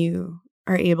when you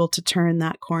are able to turn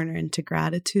that corner into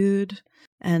gratitude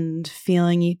and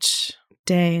feeling each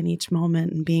day and each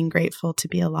moment and being grateful to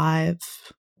be alive,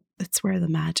 it's where the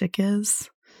magic is.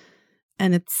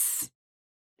 And it's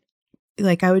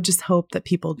like, I would just hope that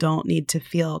people don't need to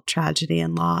feel tragedy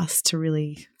and loss to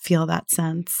really feel that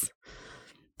sense.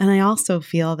 And I also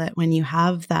feel that when you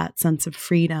have that sense of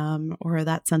freedom or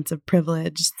that sense of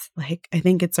privilege, like, I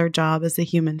think it's our job as a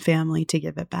human family to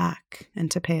give it back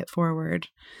and to pay it forward.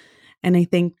 And I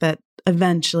think that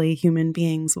eventually human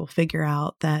beings will figure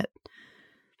out that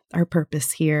our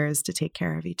purpose here is to take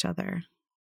care of each other.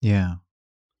 Yeah.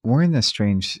 We're in this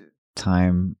strange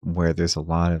time where there's a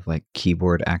lot of like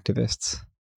keyboard activists.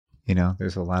 You know,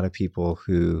 there's a lot of people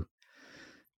who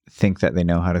think that they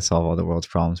know how to solve all the world's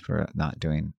problems, but not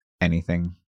doing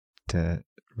anything to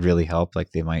really help.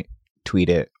 Like they might tweet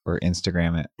it or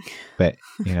Instagram it, but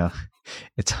you know,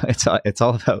 it's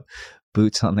all about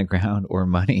boots on the ground or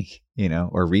money, you know,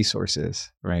 or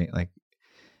resources, right? Like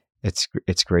it's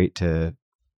great to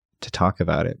talk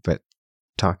about it, but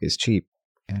talk is cheap.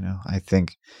 You know, I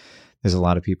think there's a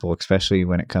lot of people, especially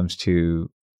when it comes to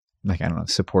like, I don't know,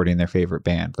 supporting their favorite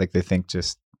band. Like they think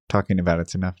just talking about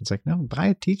it's enough. It's like, no, buy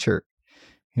a t-shirt,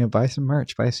 you know, buy some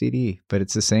merch, buy a CD. But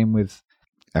it's the same with,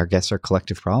 I guess, our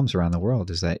collective problems around the world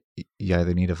is that you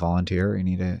either need a volunteer or you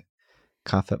need to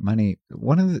cough up money.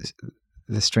 One of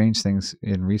the strange things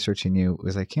in researching you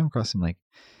was I came across some like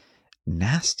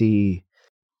nasty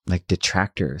like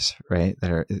detractors, right? That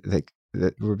are like,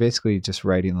 that were basically just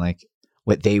writing like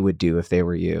what they would do if they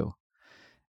were you.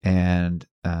 And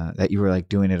that you were like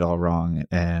doing it all wrong,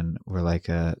 and were like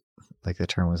the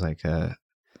term was like a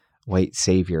white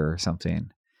savior or something.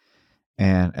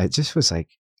 And it just was like,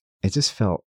 it just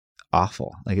felt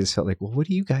awful. Like it just felt like, well, what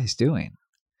are you guys doing?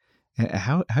 And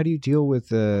how do you deal with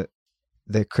the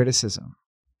criticism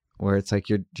where it's like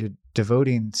you're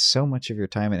devoting so much of your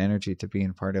time and energy to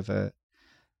being part of a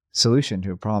solution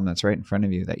to a problem that's right in front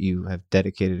of you that you have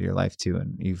dedicated your life to,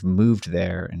 and you've moved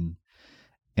there, and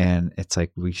it's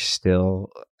like we still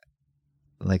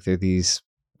like there are these,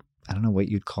 I don't know what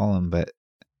you'd call them, but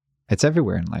it's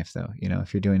everywhere in life though. You know,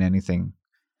 if you're doing anything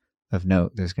of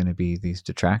note, there's going to be these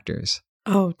detractors.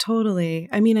 Oh, totally.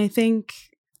 I mean,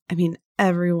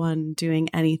 everyone doing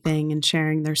anything and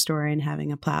sharing their story and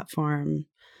having a platform,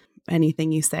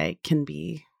 anything you say can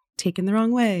be taken the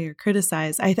wrong way or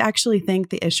criticized. I actually think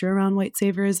the issue around white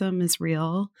saviorism is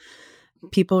real.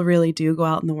 People really do go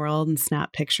out in the world and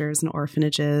snap pictures in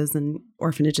orphanages, and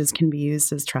orphanages can be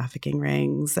used as trafficking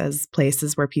rings, as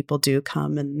places where people do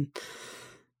come and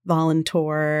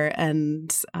volunteer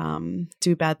and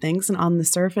do bad things. And on the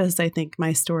surface, I think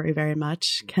my story very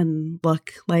much can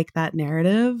look like that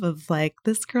narrative of like,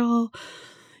 this girl,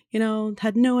 you know,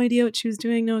 had no idea what she was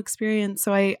doing, no experience.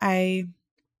 So I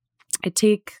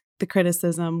take the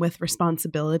criticism with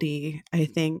responsibility, I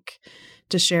think,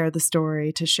 to share the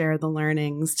story, to share the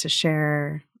learnings, to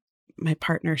share my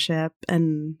partnership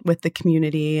and with the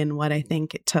community and what I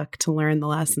think it took to learn the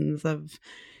lessons of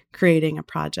creating a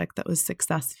project that was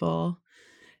successful.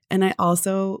 And I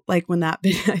also like when that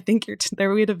video, I think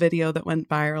there we had a video that went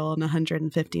viral and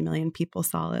 150 million people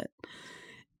saw it.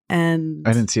 And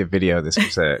I didn't see a video. This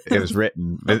was it was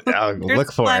written. But I'll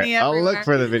look for it. I'll look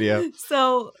for the video.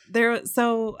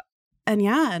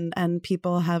 And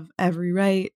people have every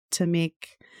right to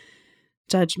make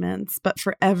judgments, but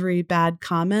for every bad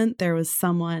comment, there was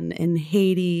someone in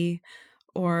Haiti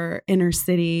or inner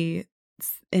city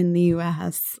in the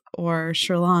US or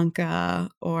Sri Lanka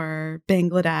or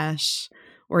Bangladesh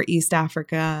or East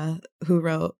Africa who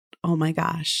wrote, "Oh my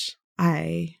gosh,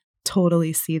 I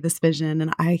totally see this vision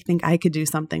and I think I could do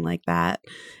something like that.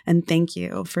 And thank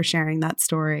you for sharing that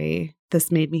story.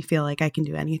 This made me feel like I can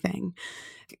do anything."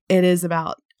 It is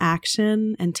about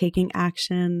action and taking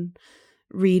action,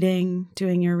 reading,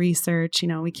 doing your research.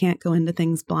 We can't go into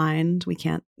things blind. We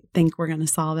can't think we're going to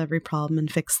solve every problem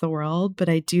and fix the world. But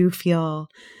I do feel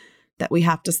that we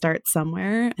have to start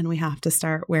somewhere and we have to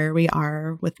start where we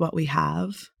are with what we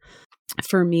have.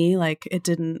 For me, it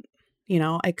didn't,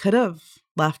 I could have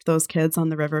left those kids on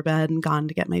the riverbed and gone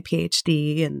to get my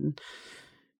PhD and,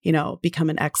 become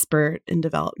an expert in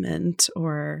development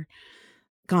or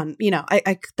gone,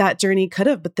 that journey could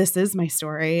have, but this is my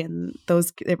story and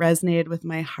it resonated with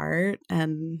my heart.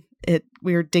 And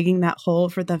we were digging that hole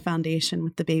for the foundation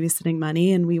with the babysitting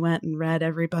money. And we went and read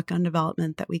every book on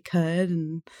development that we could.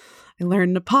 And I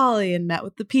learned Nepali and met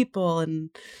with the people and,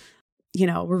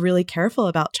 we're really careful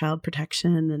about child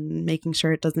protection and making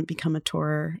sure it doesn't become a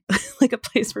tour, like a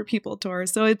place where people tour.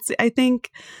 So I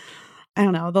think, I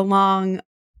don't know, the long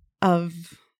of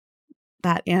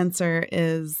that answer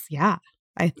is, yeah,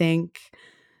 I think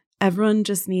everyone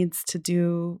just needs to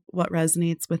do what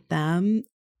resonates with them,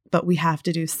 but we have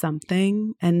to do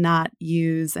something and not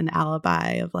use an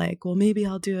alibi of well, maybe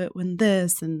I'll do it when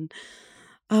this and,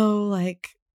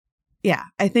 yeah,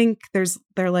 I think there is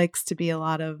a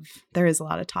lot of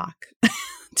talk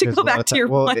to go back to your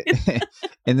point.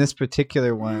 In this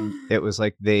particular one, it was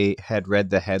like they had read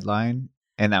the headline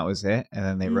and that was it. And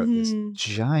then they wrote this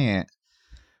giant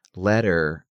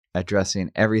letter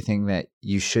addressing everything that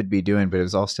you should be doing, but it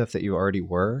was all stuff that you already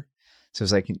were. So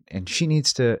it's and she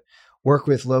needs to work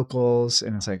with locals.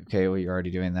 And it's okay, well, you're already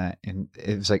doing that. And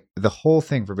it was the whole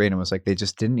thing verbatim was they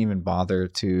just didn't even bother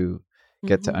to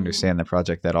get to understand the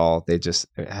project at all. They just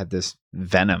had this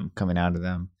venom coming out of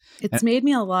them. It's made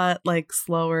me a lot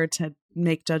slower to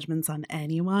make judgments on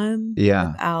anyone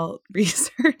without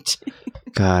researching.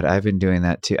 God, I've been doing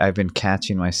that too. I've been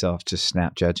catching myself just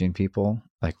snap judging people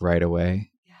right away.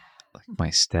 My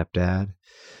stepdad,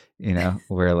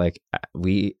 where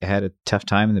we had a tough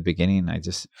time in the beginning. I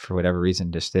just, for whatever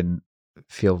reason, just didn't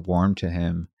feel warm to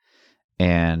him.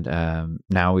 And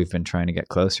now we've been trying to get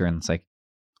closer. And it's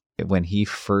when he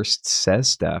first says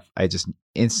stuff, I just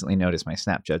instantly notice my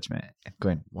snap judgment and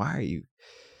going, why are you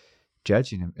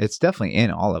judging him? It's definitely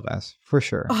in all of us, for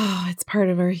sure. Oh, it's part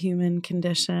of our human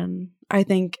condition. I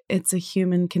think it's a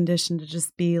human condition to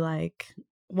just be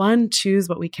one, choose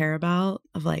what we care about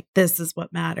of this is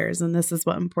what matters and this is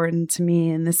what's important to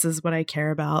me and this is what I care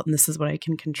about and this is what I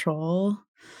can control.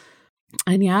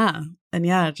 And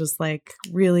just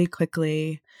really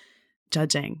quickly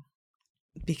judging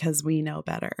because we know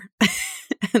better.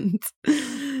 and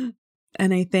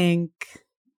I think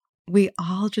we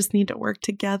all just need to work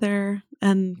together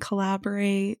and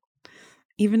collaborate,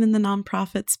 even in the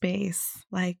nonprofit space.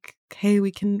 Hey,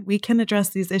 we can address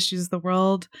these issues. The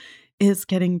world is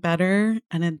getting better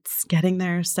and it's getting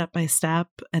there step by step,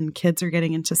 and kids are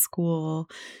getting into school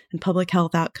and public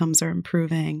health outcomes are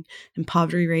improving and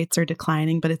poverty rates are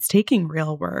declining, but it's taking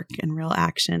real work and real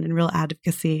action and real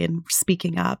advocacy and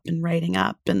speaking up and writing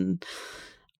up. And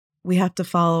we have to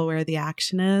follow where the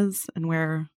action is and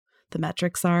where the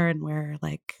metrics are and where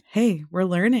hey, we're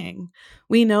learning.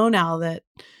 We know now that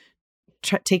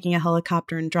taking a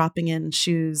helicopter and dropping in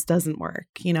shoes doesn't work.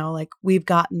 We've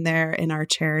gotten there in our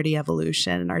charity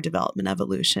evolution and our development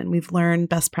evolution. We've learned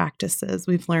best practices.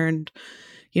 We've learned,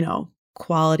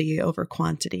 quality over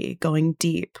quantity, going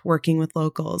deep, working with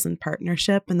locals in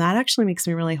partnership. And that actually makes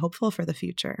me really hopeful for the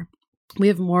future. We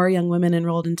have more young women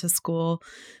enrolled into school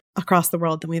across the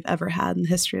world than we've ever had in the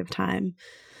history of time.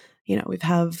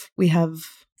 We have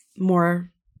more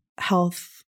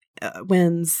health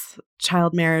wins,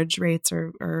 child marriage rates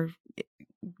are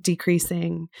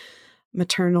decreasing,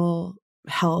 maternal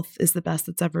health is the best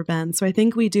it's ever been. So I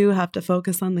think we do have to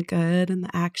focus on the good and the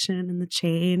action and the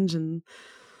change. And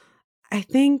I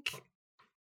think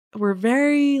we're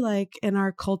very like in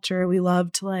our culture, we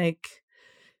love to like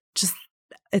just,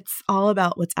 it's all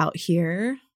about what's out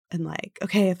here. And like,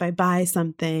 okay, if I buy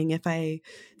something, if I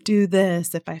do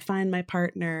this, if I find my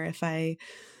partner, if I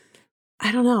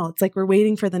don't know, it's like we're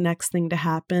waiting for the next thing to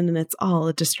happen. And it's all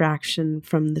a distraction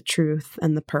from the truth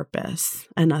and the purpose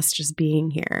and us just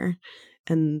being here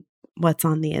and what's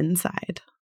on the inside.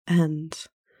 And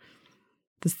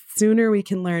the sooner we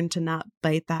can learn to not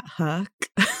bite that hook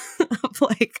of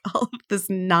like all of this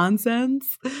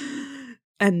nonsense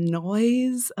and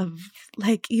noise of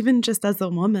like, even just as a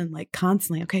woman, like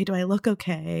constantly, okay, do I look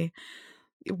okay?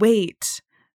 Weight,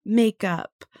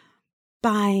 makeup,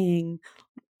 buying,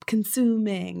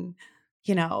 consuming,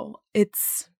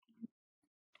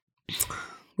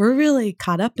 we're really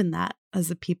caught up in that as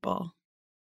a people.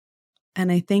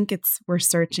 And I think we're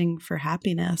searching for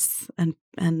happiness and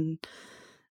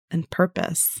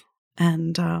purpose.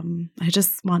 And I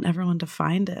just want everyone to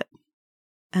find it.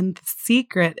 And the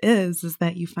secret is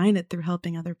that you find it through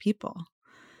helping other people.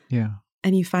 Yeah.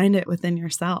 And you find it within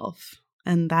yourself.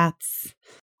 And that's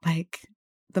like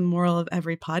the moral of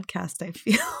every podcast, I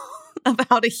feel, of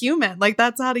how to human. Like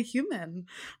that's how to human,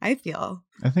 I feel.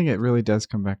 I think it really does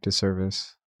come back to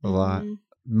service a lot.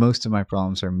 Most of my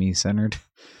problems are me-centered.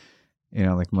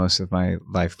 Like most of my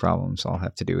life problems all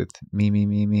have to do with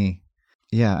me.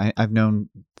 Yeah,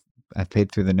 I've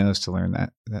paid through the nose to learn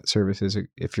that service is,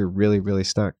 if you're really, really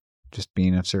stuck, just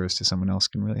being of service to someone else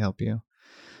can really help you.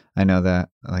 I know that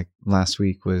like last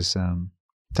week was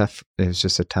tough. It was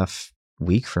just a tough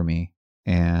week for me.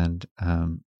 And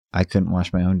I couldn't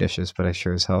wash my own dishes, but I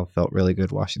sure as hell felt really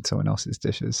good washing someone else's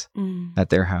dishes at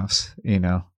their house,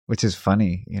 which is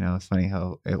funny. It's funny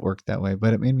how it worked that way,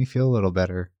 but it made me feel a little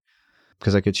better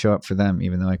because I could show up for them,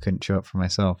 even though I couldn't show up for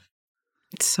myself.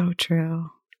 It's so true.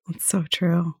 It's so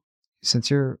true. Since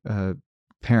you're a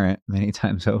parent many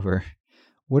times over,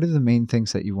 what are the main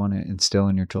things that you want to instill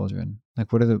in your children?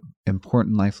 Like, what are the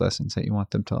important life lessons that you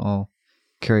want them to all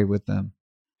carry with them?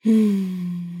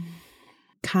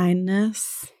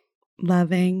 Kindness,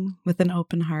 loving with an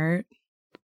open heart,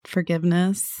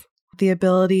 forgiveness, the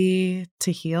ability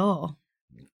to heal,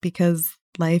 because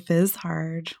life is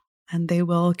hard and they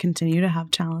will continue to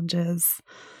have challenges.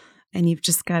 And you've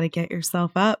just got to get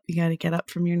yourself up. You got to get up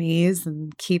from your knees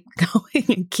and keep going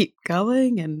and keep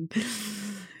going and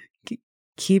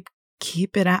keep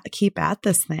at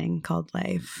this thing called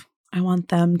life. I want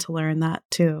them to learn that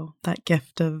too, that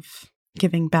gift of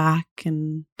giving back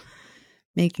and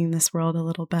making this world a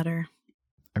little better.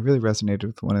 I really resonated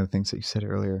with one of the things that you said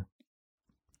earlier,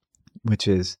 which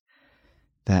is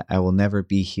that I will never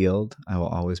be healed. I will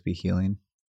always be healing.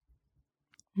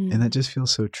 And that just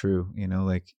feels so true.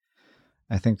 Like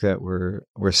I think that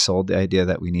we're sold the idea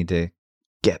that we need to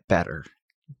get better,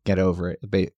 get over it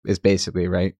is basically,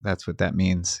 right? That's what that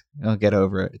means. Get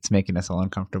over it. It's making us all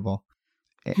uncomfortable.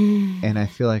 And I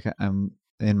feel like I'm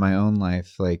in my own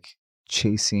life, like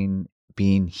chasing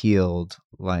being healed,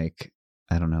 like,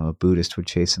 I don't know, a Buddhist would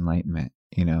chase enlightenment,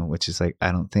 which is like,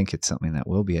 I don't think it's something that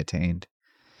will be attained.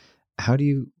 How do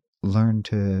you learn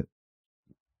to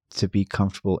be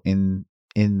comfortable in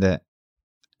the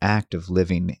act of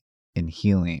living in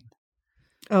healing?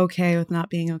 Okay with not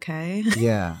being okay.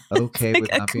 Yeah. Okay like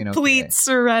with not being okay. Complete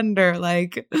surrender.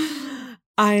 Like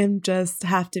I am just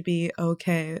have to be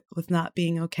okay with not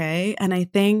being okay. And I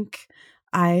think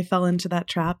I fell into that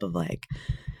trap of like,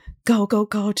 go,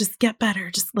 just get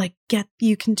better. Just like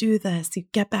you can do this. You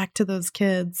get back to those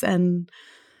kids. And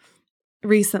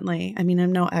recently, I mean,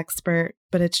 I'm no expert,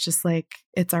 but it's just like,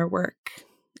 it's our work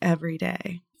every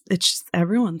day. It's just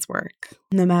everyone's work,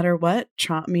 no matter what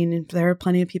trauma. I mean, there are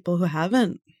plenty of people who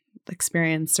haven't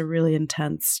experienced a really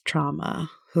intense trauma,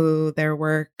 who their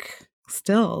work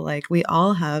still, like we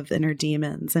all have inner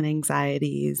demons and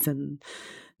anxieties and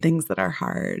things that are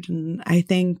hard. And I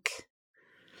think,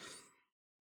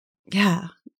 yeah,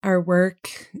 our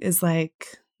work is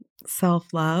like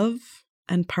self-love.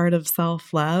 And part of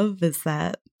self-love is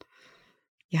that,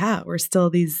 yeah, we're still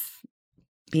these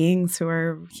beings who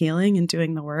are healing and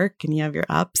doing the work, and you have your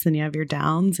ups and you have your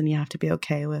downs, and you have to be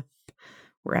okay with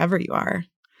wherever you are.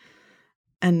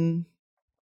 And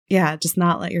yeah, just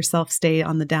not let yourself stay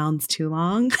on the downs too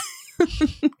long.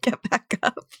 Get back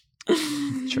up.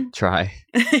 Try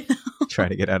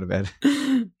to get out of bed.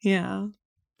 Yeah.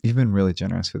 You've been really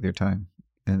generous with your time.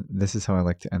 And this is how I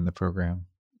like to end the program.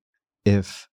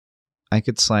 If I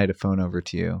could slide a phone over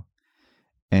to you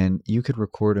and you could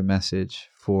record a message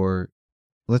for,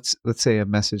 let's say a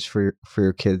message for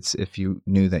your kids if you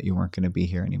knew that you weren't going to be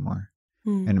here anymore,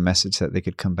 and a message that they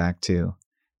could come back to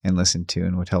and listen to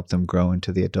and would help them grow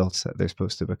into the adults that they're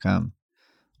supposed to become.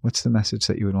 what's the message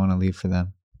that you would want to leave for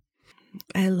them?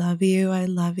 I love you. I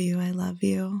love you. I love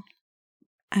you.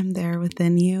 I'm there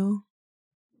within you.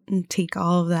 And take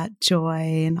all of that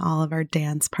joy and all of our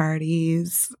dance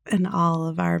parties and all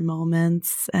of our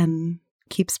moments and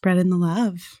keep spreading the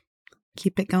love.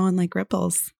 Keep it going like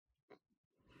ripples.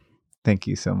 Thank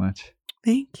you so much.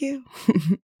 Thank you.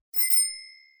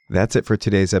 That's it for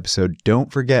today's episode.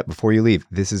 Don't forget, before you leave,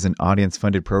 this is an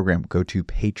audience-funded program. Go to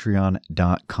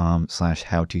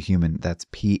patreon.com/howtohuman. That's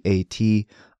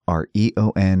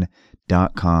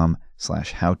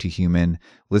patreon.com/howtohuman.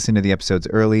 Listen to the episodes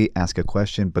early, ask a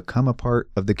question, become a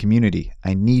part of the community.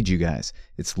 I need you guys.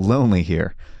 It's lonely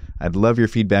here. I'd love your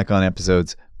feedback on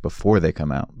episodes before they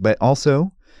come out. But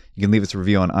also, you can leave us a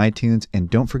review on iTunes. And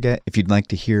don't forget, if you'd like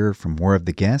to hear from more of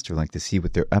the guests or like to see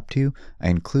what they're up to, I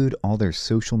include all their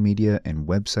social media and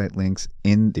website links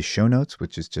in the show notes,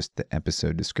 which is just the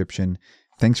episode description.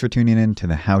 Thanks for tuning in to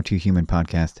the How to Human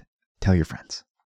podcast. Tell your friends.